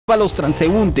para los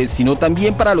transeúntes, sino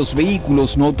también para los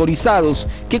vehículos no autorizados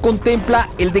que contempla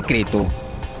el decreto.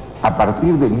 A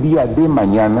partir del día de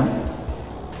mañana,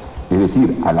 es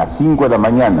decir, a las 5 de la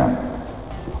mañana,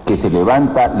 que se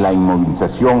levanta la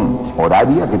inmovilización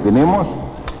horaria que tenemos,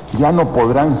 ya no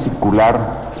podrán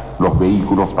circular los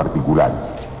vehículos particulares.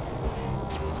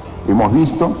 Hemos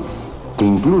visto que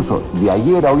incluso de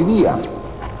ayer a hoy día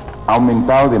ha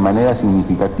aumentado de manera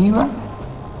significativa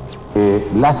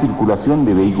la circulación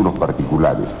de vehículos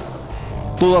particulares.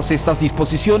 Todas estas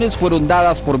disposiciones fueron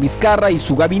dadas por Vizcarra y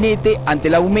su gabinete ante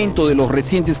el aumento de los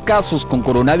recientes casos con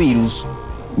coronavirus.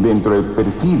 Dentro del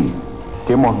perfil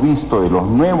que hemos visto de los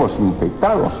nuevos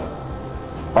infectados,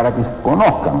 para que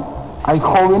conozcan, hay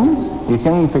jóvenes que se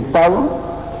han infectado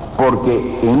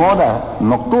porque en hora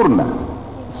nocturna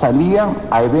salían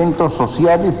a eventos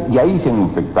sociales y ahí se han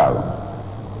infectado,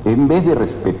 en vez de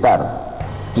respetar.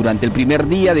 Durante el primer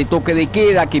día de toque de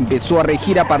queda, que empezó a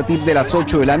regir a partir de las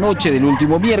 8 de la noche del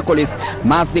último miércoles,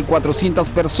 más de 400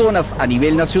 personas a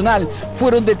nivel nacional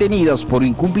fueron detenidas por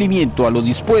incumplimiento a lo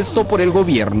dispuesto por el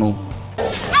gobierno.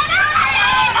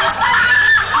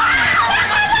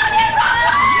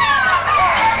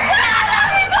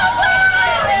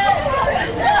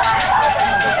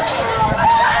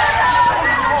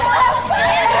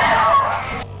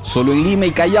 Solo en Lima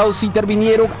y Callao se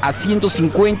intervinieron a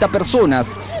 150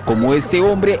 personas, como este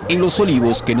hombre en Los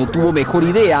Olivos, que no tuvo mejor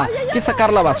idea que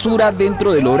sacar la basura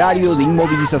dentro del horario de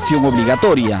inmovilización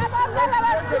obligatoria.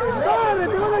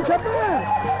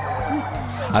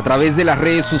 A través de las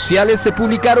redes sociales se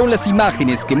publicaron las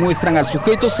imágenes que muestran al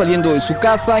sujeto saliendo de su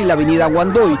casa en la avenida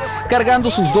Guandoy,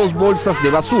 cargando sus 2 bolsas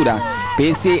de basura,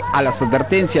 pese a las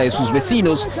advertencias de sus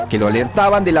vecinos que lo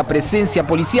alertaban de la presencia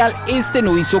policial. Este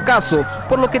no hizo caso,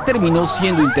 por lo que terminó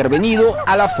siendo intervenido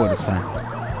a la fuerza.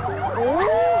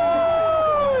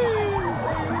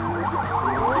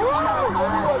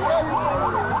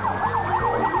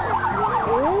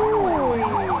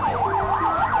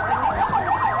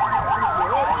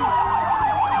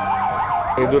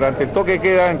 Durante el toque de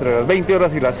queda, entre las 20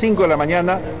 horas y las 5 de la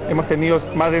mañana, hemos tenido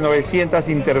más de 900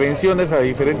 intervenciones a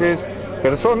diferentes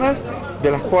personas,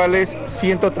 de las cuales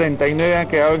 139 han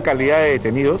quedado en calidad de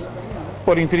detenidos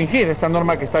por infringir esta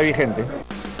norma que está vigente.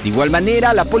 De igual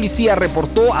manera, la policía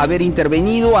reportó haber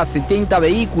intervenido a 70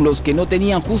 vehículos que no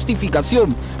tenían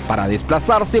justificación para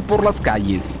desplazarse por las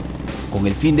calles. Con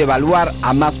el fin de evaluar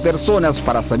a más personas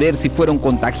para saber si fueron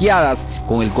contagiadas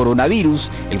con el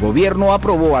coronavirus, el gobierno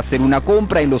aprobó hacer una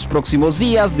compra en los próximos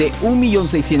días de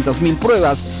 1.600.000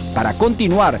 pruebas para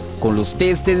continuar con los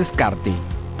test de descarte.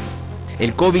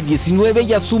 El COVID-19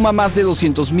 ya suma más de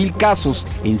 200.000 casos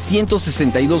en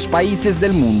 162 países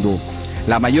del mundo.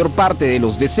 La mayor parte de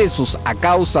los decesos a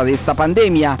causa de esta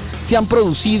pandemia se han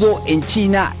producido en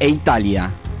China e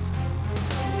Italia.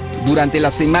 Durante la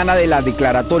semana de la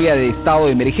declaratoria de estado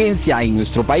de emergencia en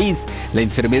nuestro país, la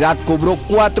enfermedad cobró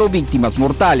 4 víctimas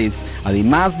mortales,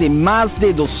 además de más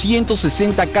de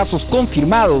 260 casos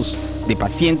confirmados de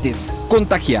pacientes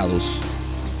contagiados.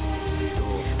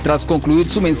 Tras concluir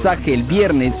su mensaje el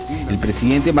viernes, el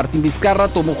presidente Martín Vizcarra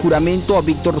tomó juramento a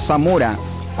Víctor Zamora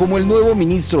como el nuevo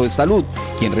ministro de Salud,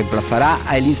 quien reemplazará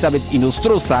a Elizabeth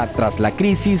Inostroza tras la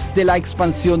crisis de la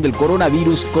expansión del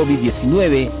coronavirus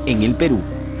COVID-19 en el Perú.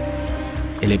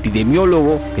 El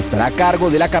epidemiólogo estará a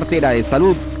cargo de la cartera de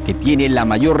salud, que tiene la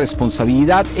mayor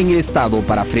responsabilidad en el Estado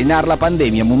para frenar la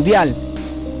pandemia mundial.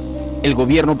 El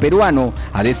gobierno peruano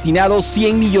ha destinado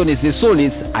 100 millones de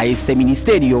soles a este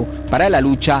ministerio para la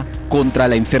lucha contra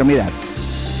la enfermedad.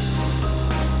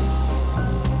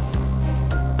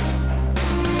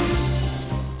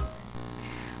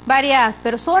 Varias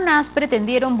personas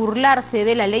pretendieron burlarse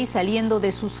de la ley saliendo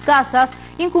de sus casas,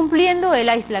 incumpliendo el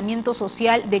aislamiento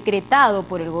social decretado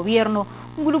por el gobierno.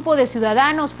 Un grupo de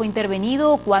ciudadanos fue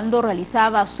intervenido cuando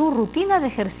realizaba su rutina de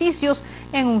ejercicios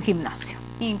en un gimnasio.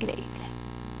 Increíble.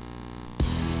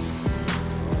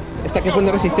 ¿Esta que pone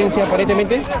resistencia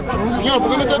aparentemente? Señor,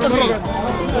 ¿por qué me trata así?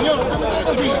 Señor.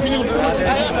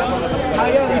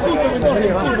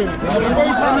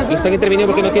 ¿Le están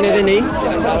interviniendo porque no tiene DNI?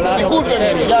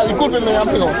 Discúlpeme,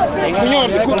 amigo.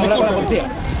 Señor, discúlpeme.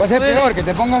 Va a ser peor que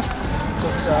te pongas.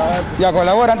 Ya,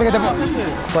 colabora antes que te pongas.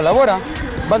 Colabora.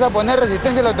 Vas a poner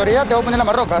resistencia a la autoridad, te voy a poner las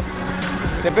marrocas.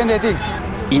 Depende de ti.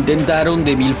 Intentaron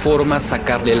de 1000 formas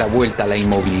sacarle la vuelta a la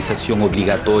inmovilización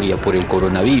obligatoria por el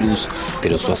coronavirus,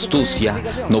 pero su astucia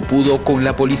no pudo con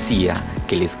la policía,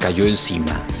 que les cayó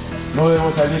encima. No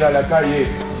debo salir a la calle,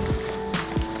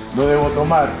 no debo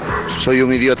tomar. Soy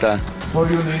un idiota.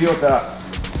 Soy un idiota.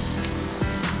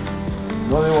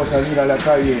 No debo salir a la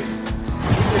calle.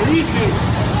 Te dije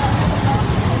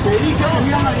que me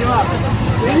iban a llevar.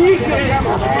 Te dije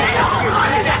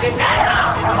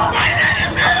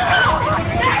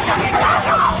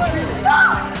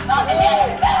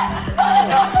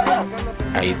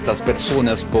A estas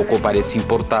personas poco parece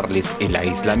importarles el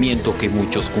aislamiento que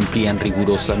muchos cumplían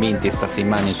rigurosamente esta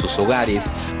semana en sus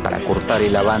hogares para cortar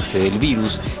el avance del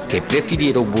virus, que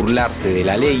prefirieron burlarse de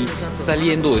la ley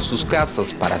saliendo de sus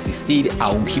casas para asistir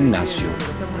a un gimnasio.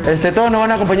 Todos nos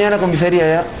van a acompañar a la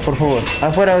comisaría ya, por favor.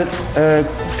 Afuera,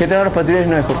 que tengan los patrulleros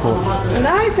no es, por favor.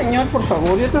 Ay, señor, por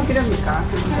favor, yo tengo que ir a mi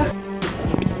casa.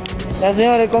 Ya,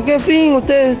 señores, ¿con qué fin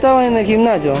ustedes estaban en el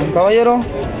gimnasio, caballero?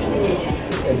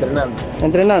 Entrenando.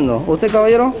 ¿Entrenando? ¿Usted,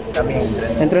 caballero? También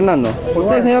entrenando.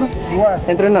 ¿Usted, señor? Igual.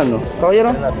 ¿Entrenando?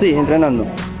 ¿Caballero? Sí, entrenando.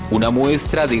 Una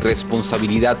muestra de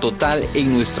irresponsabilidad total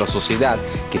en nuestra sociedad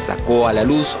que sacó a la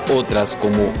luz otras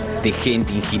como de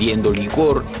gente ingiriendo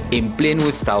licor en pleno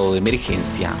estado de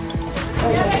emergencia.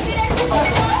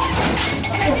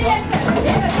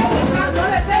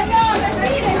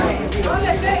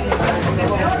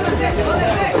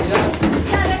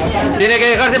 Tiene que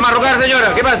dejarse marrocar,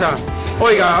 señora. ¿Qué pasa?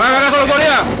 Oiga, haga caso a la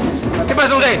autoridad. ¿Qué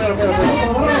pasa usted?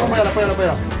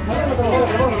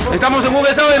 Estamos en un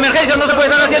estado de emergencia, no se puede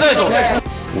estar haciendo esto.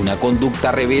 Una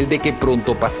conducta rebelde que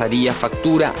pronto pasaría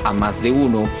factura a más de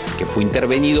uno que fue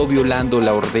intervenido violando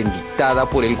la orden dictada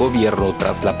por el gobierno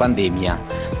tras la pandemia.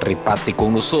 Repase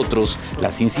con nosotros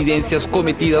las incidencias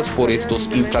cometidas por estos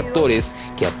infractores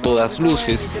que a todas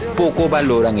luces poco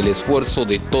valoran el esfuerzo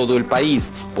de todo el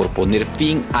país por poner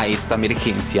fin a esta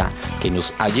emergencia que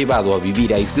nos ha llevado a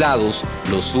vivir aislados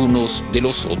los unos de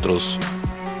los otros.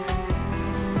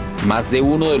 Más de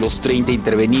uno de los 30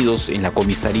 intervenidos en la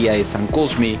comisaría de San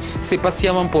Cosme se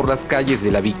paseaban por las calles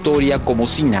de La Victoria como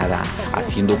si nada,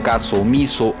 haciendo caso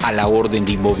omiso a la orden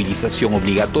de inmovilización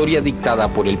obligatoria dictada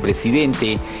por el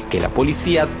presidente, que la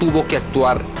policía tuvo que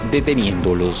actuar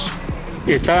deteniéndolos.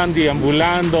 Estaban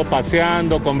deambulando,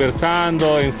 paseando,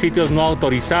 conversando en sitios no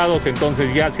autorizados,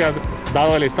 entonces ya se ha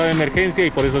dado el estado de emergencia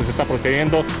y por eso se está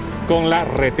procediendo con la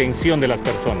retención de las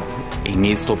personas. En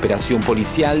esta operación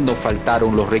policial no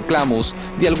faltaron los reclamos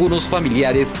de algunos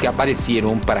familiares que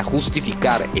aparecieron para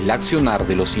justificar el accionar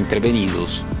de los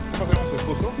intervenidos.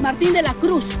 Martín de la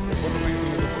Cruz.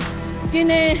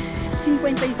 Tiene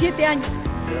 57 años.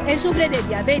 Él sufre de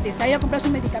diabetes, ha ido a comprar su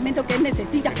medicamento que él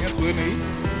necesita. ¿Tenía su DNI?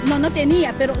 No, no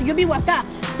tenía, pero yo vivo acá.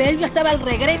 Pero él ya estaba al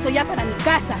regreso ya para mi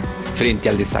casa. Frente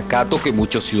al desacato que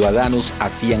muchos ciudadanos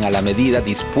hacían a la medida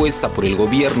dispuesta por el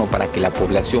gobierno para que la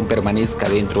población permanezca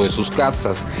dentro de sus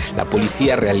casas, la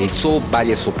policía realizó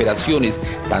varias operaciones,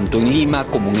 tanto en Lima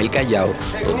como en el Callao,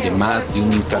 donde más de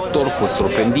un infractor fue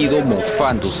sorprendido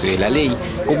mofándose de la ley,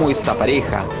 como esta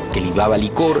pareja que libaba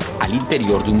licor al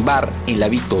interior de un bar en La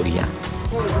Victoria.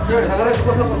 Señores, agarren su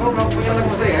cosa, por favor, no acompañar a la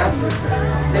comisaría.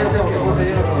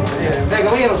 Venga,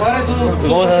 caballeros, agarren sus...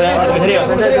 Vamos a la comisaría.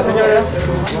 Vamos a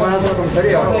la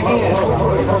comisaría.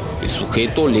 El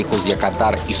sujeto, lejos de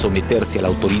acatar y someterse a la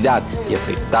autoridad y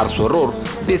aceptar su error,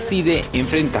 decide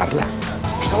enfrentarla.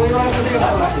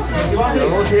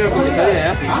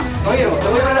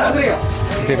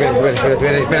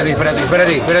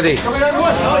 Espérate.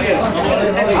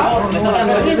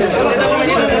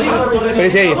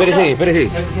 Espérate.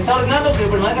 Está ordenando que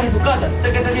permanezcas en su casa.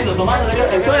 ¿Usted qué está haciendo? Tomando la vida.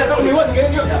 Estoy acá con mi guante,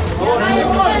 ¿querés yo?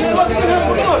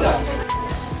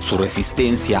 Su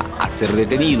resistencia a ser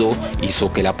detenido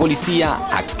hizo que la policía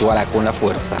actuara con la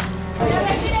fuerza.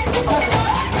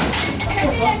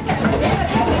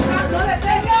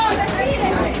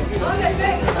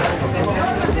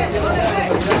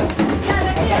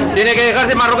 Tiene que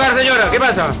dejarse marrocar, señora. ¿Qué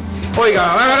pasa?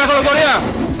 Oiga, haga caso a la autoridad.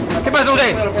 ¿Qué pasa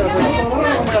usted?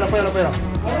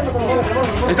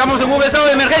 Estamos en un estado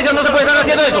de emergencia, no se puede estar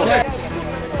haciendo esto.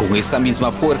 Con esa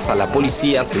misma fuerza, la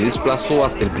policía se desplazó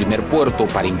hasta el primer puerto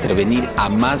para intervenir a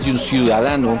más de un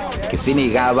ciudadano que se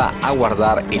negaba a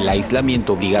guardar el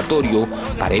aislamiento obligatorio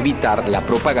para evitar la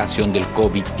propagación del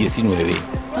COVID-19.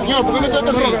 Señor, ¿por qué me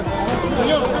trata así?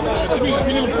 Señor, ¿por qué me trata así?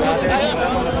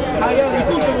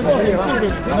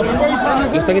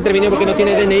 ¿Lo están interviniendo porque no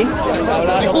tiene DNI?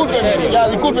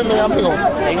 Discúlpenme, amigo.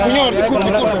 Señor,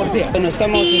 discúlpenme. Bueno,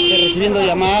 estamos recibiendo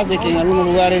llamadas de que en algunos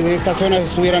lugares de esta zona se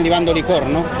estuvieran libando licor,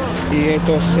 ¿no? Y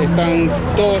todos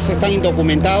están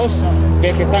indocumentados,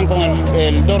 ves que están con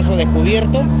el dorso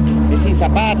descubierto, sin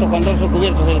zapatos, con dorso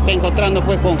cubierto, se les está encontrando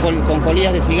pues con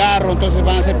colillas de cigarro, entonces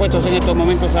van a ser puestos en estos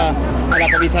momentos a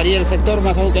la comisaría del sector,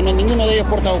 más aún que ninguno de ellos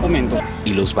porta documentos.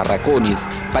 Y los barracones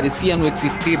parecían no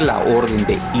existir la orden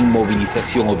de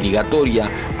inmovilización obligatoria,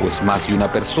 pues más de una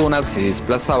persona se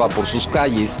desplazaba por sus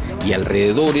calles y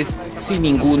alrededores sin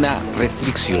ninguna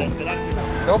restricción.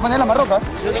 ¿Te voy a poner las marrocas?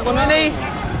 ¿Yo tengo DNI?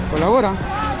 Colabora.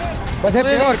 Va a ser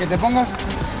peor que te pongas.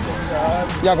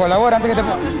 Ya, colabora antes que te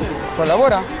pongas.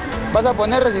 Colabora. Vas a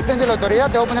poner resistencia a la autoridad,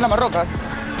 te voy a poner las marrocas.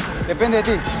 Depende de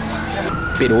ti.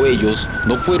 Pero ellos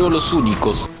no fueron los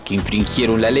únicos que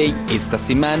infringieron la ley esta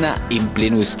semana en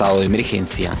pleno estado de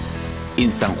emergencia. En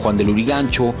San Juan del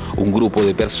Lurigancho, un grupo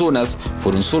de personas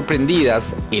fueron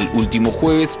sorprendidas el último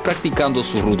jueves practicando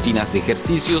sus rutinas de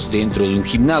ejercicios dentro de un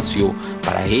gimnasio.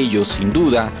 Para ellos, sin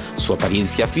duda, su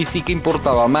apariencia física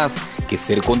importaba más que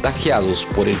ser contagiados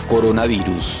por el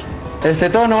coronavirus.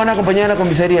 Todos nos van a acompañar a la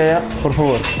comisaría ya, por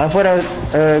favor. Afuera,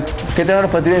 que tengan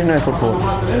los patrulleros nuevos, por favor.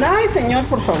 Ay, señor,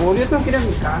 por favor, yo tengo que ir a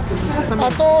mi casa. A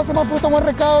todos hemos puesto buen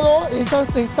recaudo,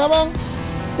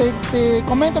 te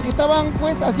comento que estaban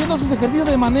pues haciendo sus ejercicios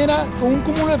de manera con un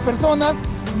cúmulo de personas,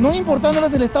 no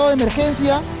importándoles el estado de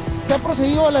emergencia. Se ha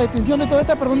procedido a la detención de todas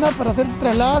estas personas para ser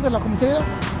trasladadas a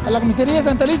la comisaría de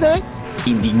Santa Elizabeth.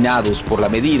 Indignados por la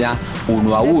medida,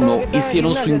 uno a uno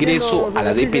hicieron su ingreso a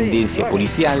la dependencia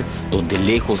policial, donde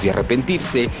lejos de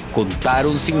arrepentirse,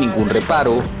 contaron sin ningún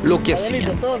reparo lo que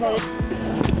hacían.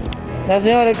 Ya,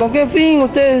 señores, ¿con qué fin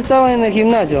ustedes estaban en el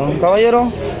gimnasio,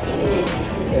 caballero?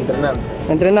 Entrenando.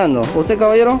 ¿Entrenando? ¿Usted,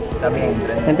 caballero? También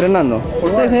entrenando.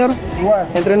 ¿Usted, señor? Igual.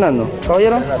 ¿Entrenando?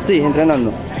 ¿Caballero? Sí,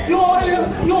 entrenando. Yo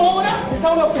ahora les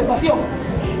hago la observación.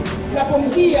 La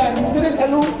policía, el Ministerio de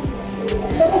Salud,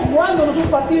 estamos jugándonos un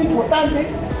partido importante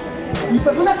y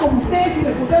personas como ustedes,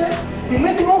 irresponsables, se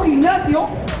meten a un gimnasio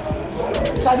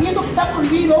sabiendo que está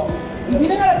prohibido y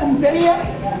vienen a la comisaría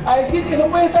a decir que no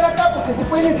pueden estar acá porque se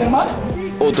pueden enfermar.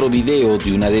 Otro video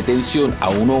de una detención a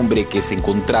un hombre que se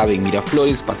encontraba en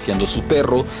Miraflores paseando su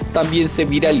perro también se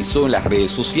viralizó en las redes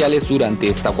sociales durante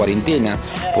esta cuarentena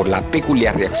por la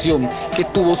peculiar reacción que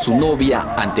tuvo su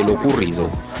novia ante lo ocurrido.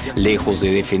 Lejos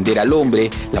de defender al hombre,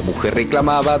 la mujer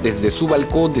reclamaba desde su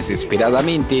balcón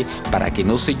desesperadamente para que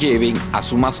no se lleven a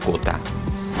su mascota.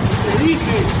 Te dije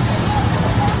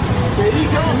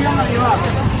que me iban a llevar.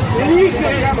 Te dije.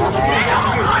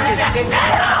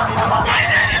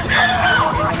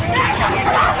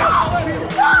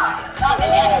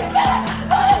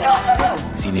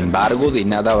 Sin embargo, de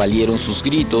nada valieron sus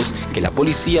gritos, que la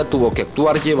policía tuvo que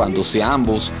actuar llevándose a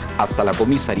ambos hasta la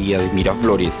comisaría de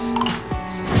Miraflores.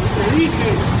 Te dije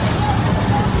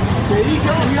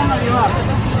que me iban a llevar.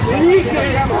 Te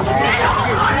dije.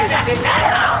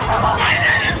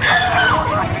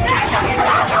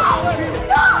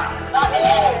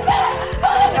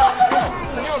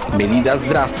 Medidas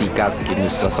drásticas que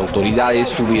nuestras autoridades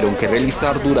tuvieron que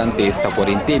realizar durante esta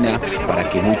cuarentena para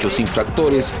que muchos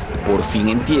infractores por fin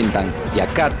entiendan y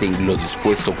acaten lo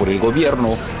dispuesto por el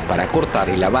gobierno para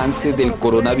cortar el avance del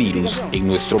coronavirus en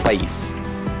nuestro país.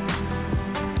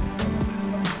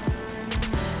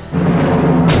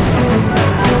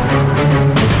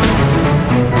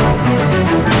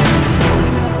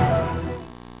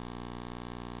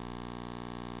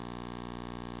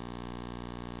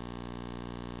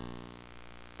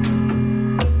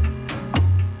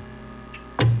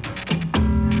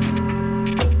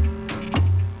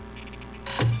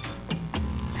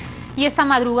 Y esta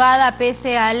madrugada,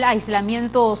 pese al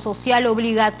aislamiento social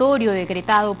obligatorio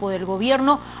decretado por el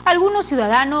gobierno, algunos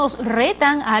ciudadanos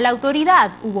retan a la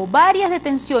autoridad. Hubo varias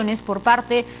detenciones por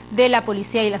parte de la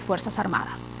policía y las Fuerzas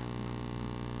Armadas.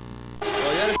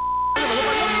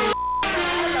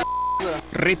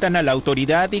 Retan a la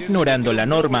autoridad ignorando la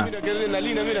norma.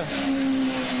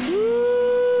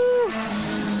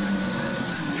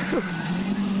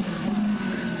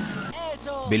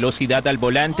 Velocidad al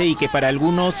volante y que para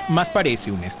algunos más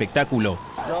parece un espectáculo.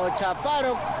 Lo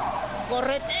chaparon,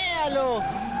 corretéalo.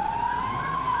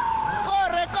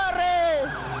 Corre, corre.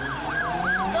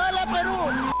 Hola Perú.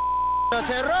 Lo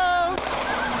cerró.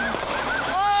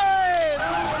 ¡Oye!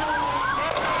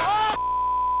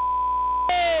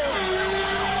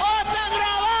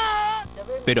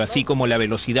 Pero así como la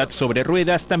velocidad sobre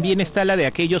ruedas, también está la de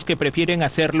aquellos que prefieren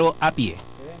hacerlo a pie.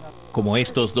 Como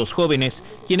estos dos jóvenes,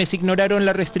 quienes ignoraron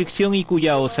la restricción y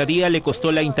cuya osadía le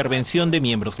costó la intervención de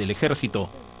miembros del ejército.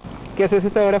 ¿Qué haces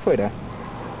esta hora afuera?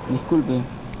 Disculpe.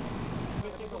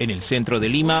 En el centro de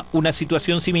Lima, una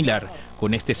situación similar,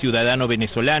 con este ciudadano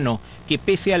venezolano que,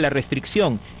 pese a la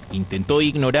restricción, intentó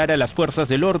ignorar a las fuerzas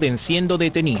del orden siendo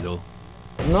detenido.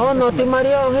 No estoy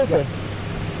mareado, jefe.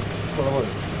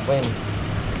 Bueno.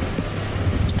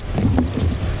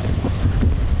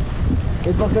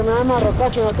 ¿Y por qué me van a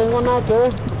arrocar si no tengo nada que ver?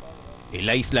 El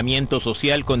aislamiento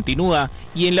social continúa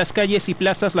y en las calles y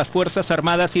plazas las Fuerzas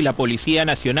Armadas y la Policía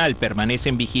Nacional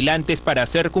permanecen vigilantes para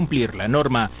hacer cumplir la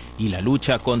norma y la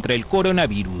lucha contra el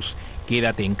coronavirus.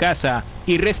 Quédate en casa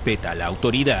y respeta a la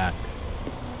autoridad.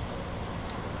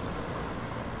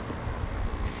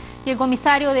 y el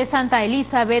comisario de Santa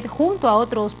Elizabeth junto a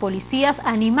otros policías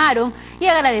animaron y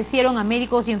agradecieron a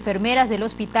médicos y enfermeras del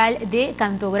hospital de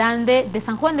Canto Grande de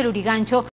San Juan del Lurigancho